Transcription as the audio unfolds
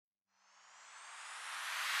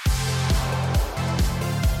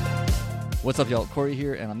What's up, y'all? Corey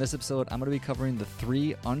here, and on this episode, I'm going to be covering the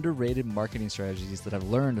 3 underrated marketing strategies that I've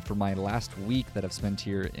learned for my last week that I've spent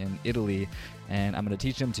here in Italy, and I'm going to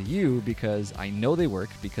teach them to you because I know they work,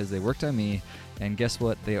 because they worked on me, and guess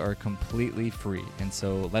what? They are completely free, and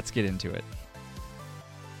so let's get into it.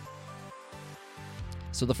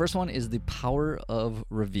 So the first one is the power of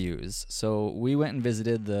reviews. So we went and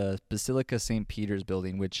visited the Basilica St. Peter's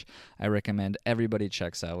building, which I recommend everybody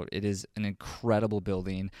checks out. It is an incredible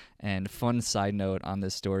building, and fun side note on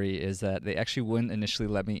this story is that they actually wouldn't initially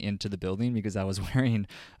let me into the building because I was wearing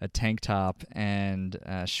a tank top and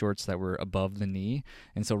shorts that were above the knee.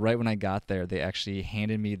 And so right when I got there, they actually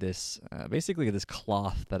handed me this, basically this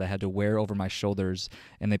cloth that I had to wear over my shoulders,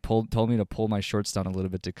 and they told me to pull my shorts down a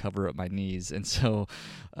little bit to cover up my knees. And so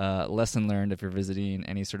lesson learned if you're visiting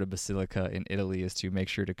any sort of basilica in Italy is to make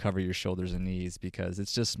sure to cover your shoulders and knees because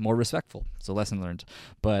it's just more respectful. So lesson learned.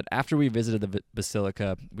 But after we visited the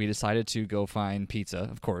basilica, we decided to go find pizza.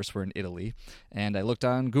 Of course, we're in Italy. And I looked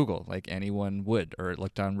on Google like anyone would, or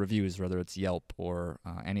looked on reviews, whether it's Yelp or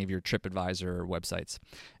any of your TripAdvisor websites.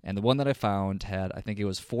 And the one that I found had, I think it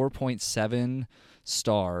was 4.7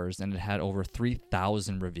 stars, and it had over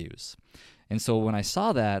 3,000 reviews. And so when I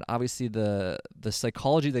saw that, obviously the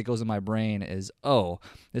psychology that goes in my brain is, oh,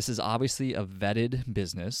 this is obviously a vetted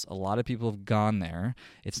business. A lot of people have gone there.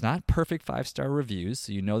 It's not perfect 5-star reviews,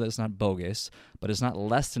 so you know that it's not bogus, but it's not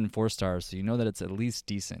less than 4 stars, so you know that it's at least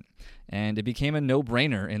decent. And it became a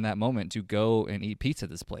no-brainer in that moment to go and eat pizza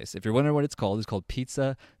at this place. If you're wondering what it's called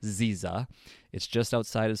Pizza Ziza. It's just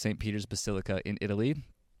outside of St. Peter's Basilica in Italy.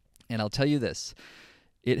 And I'll tell you this.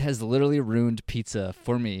 It has literally ruined pizza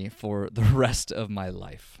for me for the rest of my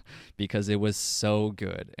life because it was so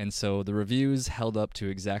good. And so the reviews held up to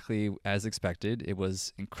exactly as expected. It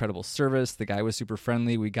was incredible service. The guy was super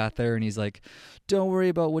friendly. We got there and he's like, don't worry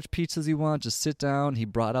about which pizzas you want. Just sit down. He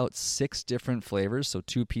brought out 6 different flavors, so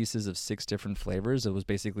 2 pieces of 6 different flavors. It was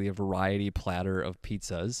basically a variety platter of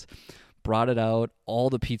pizzas. Brought it out.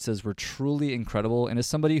 All the pizzas were truly incredible. And as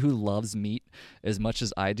somebody who loves meat as much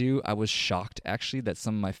as I do, I was shocked actually that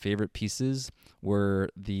some of my favorite pieces were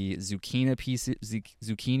the zucchini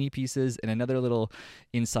pieces. And another little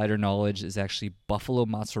insider knowledge is actually buffalo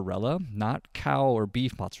mozzarella, not cow or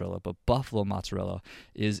beef mozzarella, but buffalo mozzarella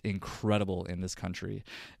is incredible in this country.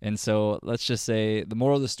 And so let's just say the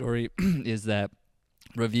moral of the story is that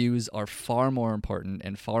reviews are far more important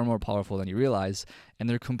and far more powerful than you realize, and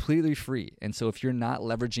they're completely free. And so if you're not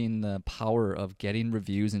leveraging the power of getting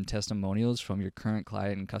reviews and testimonials from your current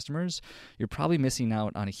client and customers, you're probably missing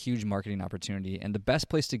out on a huge marketing opportunity. And the best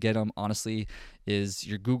place to get them, honestly, is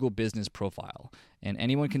your Google business profile. And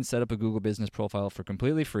anyone can set up a Google business profile for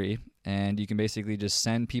completely free, and you can basically just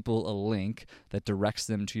send people a link that directs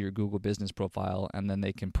them to your Google business profile, and then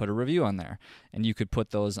they can put a review on there. And you could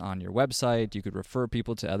put those on your website. You could refer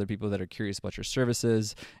people to other people that are curious about your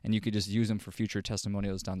services, and you could just use them for future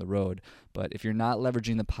testimonials down the road. But if you're not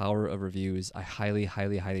leveraging the power of reviews, I highly,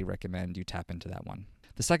 highly, highly recommend you tap into that one.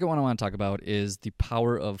 The second one I want to talk about is the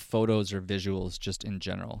power of photos or visuals just in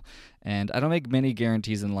general. And I don't make many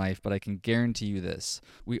guarantees in life, but I can guarantee you this.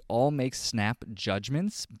 We all make snap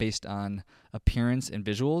judgments based on appearance and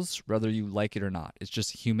visuals, whether you like it or not. It's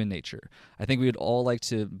just human nature. I think we would all like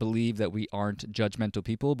to believe that we aren't judgmental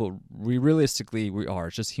people, but we are.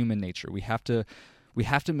 It's just human nature. We have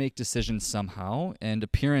to make decisions somehow, and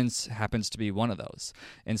appearance happens to be one of those.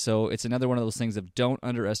 And so it's another one of those things of don't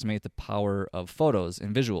underestimate the power of photos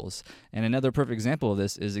and visuals. And another perfect example of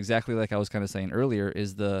this is exactly like I was kind of saying earlier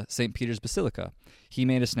is the St. Peter's Basilica. He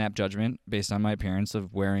made a snap judgment based on my appearance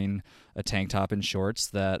of wearing a tank top and shorts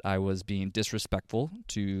that I was being disrespectful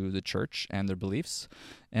to the church and their beliefs.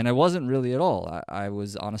 And I wasn't really at all. I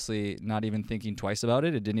was honestly not even thinking twice about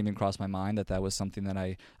it. It didn't even cross my mind that that was something that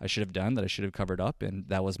I should have done, that I should have covered up. And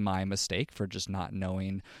that was my mistake for just not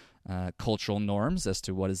knowing cultural norms as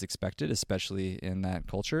to what is expected, especially in that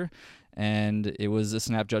culture. And it was a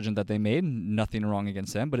snap judgment that they made. Nothing wrong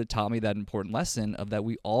against them, but it taught me that important lesson of that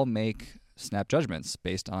we all make snap judgments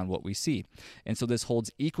based on what we see. And so this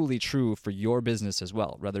holds equally true for your business as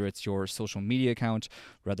well, whether it's your social media account,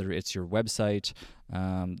 whether it's your website.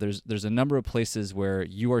 There's a number of places where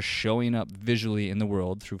you are showing up visually in the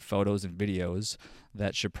world through photos and videos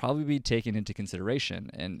that should probably be taken into consideration.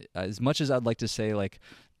 And as much as I'd like to say, like,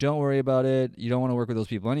 don't worry about it, you don't want to work with those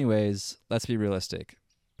people anyways, let's be realistic.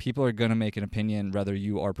 People are going to make an opinion whether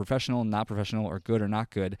you are professional, not professional, or good or not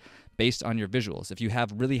good based on your visuals. If you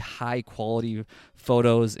have really high quality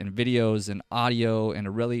photos and videos and audio and a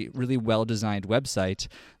really, really well-designed website,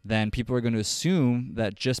 then people are going to assume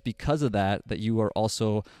that just because of that you are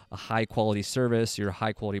also a high quality service, you're a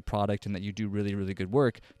high quality product, and that you do really, really good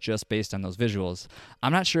work just based on those visuals.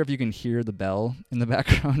 I'm not sure if you can hear the bell in the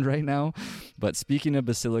background right now, but speaking of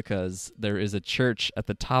basilicas, there is a church at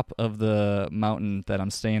the top of the mountain that I'm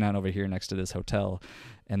staying on over here next to this hotel,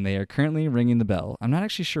 and they are currently ringing the bell. I'm not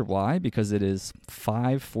actually sure why, because it is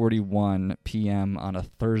 5:41 p.m. on a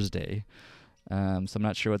Thursday. So I'm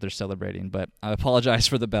not sure what they're celebrating, but I apologize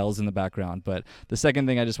for the bells in the background. But the second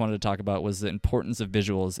thing I just wanted to talk about was the importance of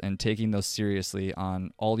visuals and taking those seriously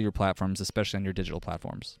on all your platforms, especially on your digital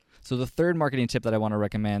platforms. So the third marketing tip that I want to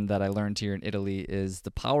recommend that I learned here in Italy is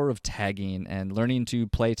the power of tagging and learning to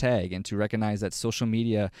play tag and to recognize that social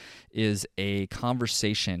media is a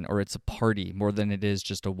conversation, or it's a party more than it is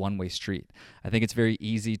just a one-way street. I think it's very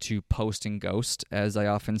easy to post and ghost, as I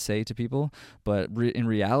often say to people, but in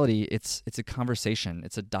reality, it's a conversation,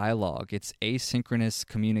 it's a dialogue, it's asynchronous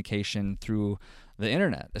communication through the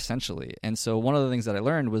internet, essentially. And so one of the things that I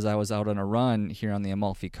learned was I was out on a run here on the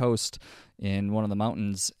Amalfi Coast in one of the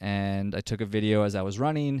mountains, and I took a video as I was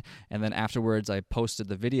running, and then afterwards I posted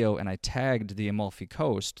the video and I tagged the Amalfi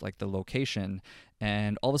Coast, like the location,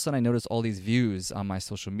 and all of a sudden I noticed all these views on my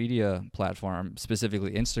social media platform,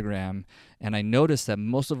 specifically Instagram, and I noticed that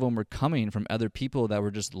most of them were coming from other people that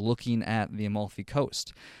were just looking at the Amalfi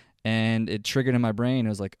Coast. And it triggered in my brain, it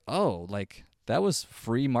was like, oh, like, that was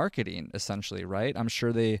free marketing, essentially, right? I'm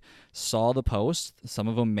sure they saw the post. Some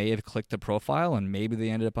of them may have clicked the profile, and maybe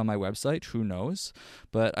they ended up on my website. Who knows?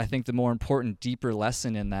 But I think the more important, deeper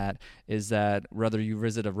lesson in that is that whether you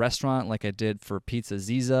visit a restaurant like I did for Pizza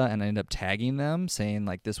Ziza and I ended up tagging them, saying,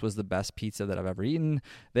 like, this was the best pizza that I've ever eaten,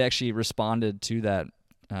 they actually responded to that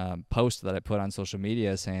post that I put on social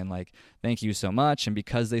media saying, like, thank you so much. And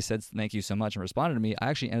because they said thank you so much and responded to me, I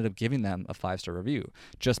actually ended up giving them a 5-star review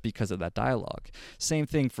just because of that dialogue. Same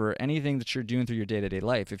thing for anything that you're doing through your day-to-day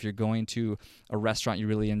life. If you're going to a restaurant you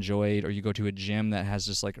really enjoyed, or you go to a gym that has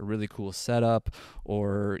just like a really cool setup,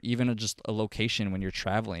 or even just a location when you're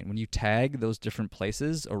traveling, when you tag those different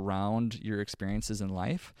places around your experiences in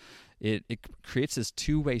life, it creates this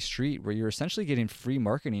two-way street where you're essentially getting free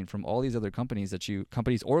marketing from all these other companies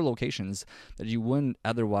or locations that you wouldn't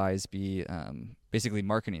otherwise be basically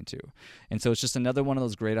marketing to. And so it's just another one of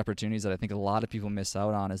those great opportunities that I think a lot of people miss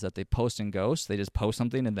out on, is that they post and ghost. They just post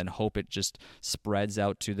something and then hope it just spreads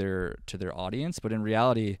out to their audience. But in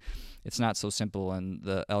reality, it's not so simple, and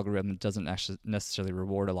the algorithm doesn't actually necessarily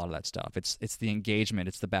reward a lot of that stuff. It's the engagement,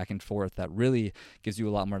 it's the back and forth that really gives you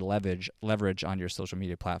a lot more leverage on your social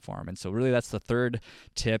media platform. And so really that's the third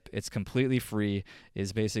tip. It's completely free,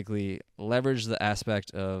 is basically leverage the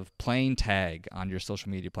aspect of playing tag on your social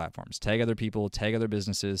media platforms. Tag other people, tag other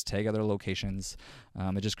businesses, tag other locations.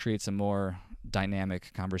 It just creates a more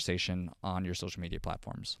dynamic conversation on your social media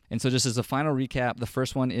platforms. And so just as a final recap, the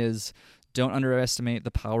first one is, don't underestimate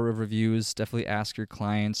the power of reviews. Definitely ask your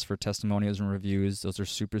clients for testimonials and reviews. Those are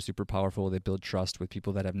super, super powerful. They build trust with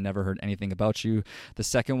people that have never heard anything about you. The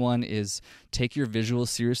second one is take your visuals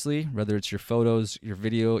seriously, whether it's your photos, your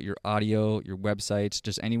video, your audio, your website,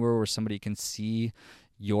 just anywhere where somebody can see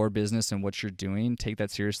your business and what you're doing. Take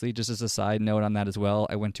that seriously. Just as a side note on that as well,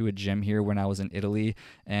 I went to a gym here when I was in Italy,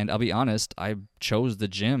 and I'll be honest, I chose the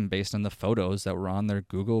gym based on the photos that were on their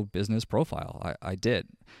Google business profile. I did.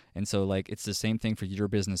 And so, like, it's the same thing for your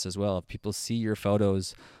business as well. If people see your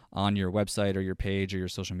photos on your website or your page or your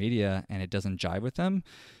social media and it doesn't jive with them,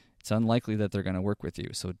 it's unlikely that they're going to work with you.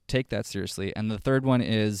 So take that seriously. And the third one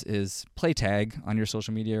is play tag on your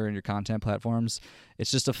social media and your content platforms.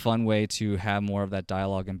 It's just a fun way to have more of that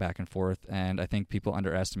dialogue and back and forth. And I think people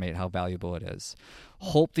underestimate how valuable it is.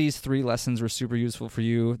 Hope these 3 lessons were super useful for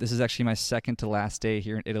you. This is actually my second to last day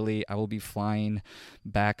here in Italy. I will be flying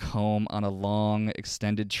back home on a long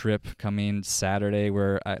extended trip coming Saturday,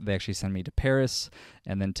 where they actually send me to Paris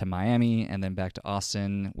and then to Miami and then back to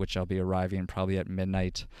Austin, which I'll be arriving probably at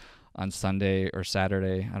midnight on Sunday or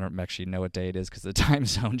Saturday. I don't actually know what day it is because the time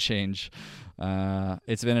zone change.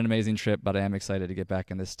 It's been an amazing trip, but I am excited to get back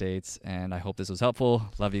in the States, and I hope this was helpful.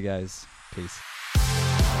 Love you guys. Peace.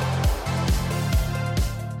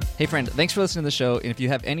 Hey friend, thanks for listening to the show, and if you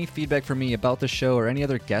have any feedback for me about the show or any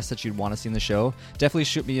other guests that you'd want to see in the show, definitely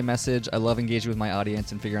shoot me a message. I love engaging with my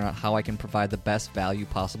audience and figuring out how I can provide the best value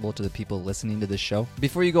possible to the people listening to this show.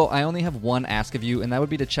 Before you go, I only have one ask of you, and that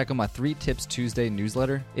would be to check out my 3 Tips Tuesday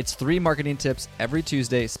newsletter. It's 3 marketing tips every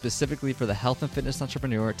Tuesday specifically for the health and fitness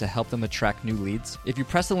entrepreneur to help them attract new leads. If you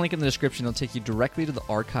press the link in the description, it'll take you directly to the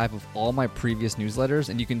archive of all my previous newsletters,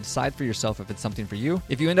 and you can decide for yourself if it's something for you.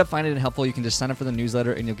 If you end up finding it helpful, you can just sign up for the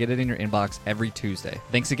newsletter and you'll get it in your inbox every Tuesday.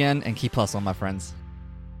 Thanks again, and keep hustling, my friends.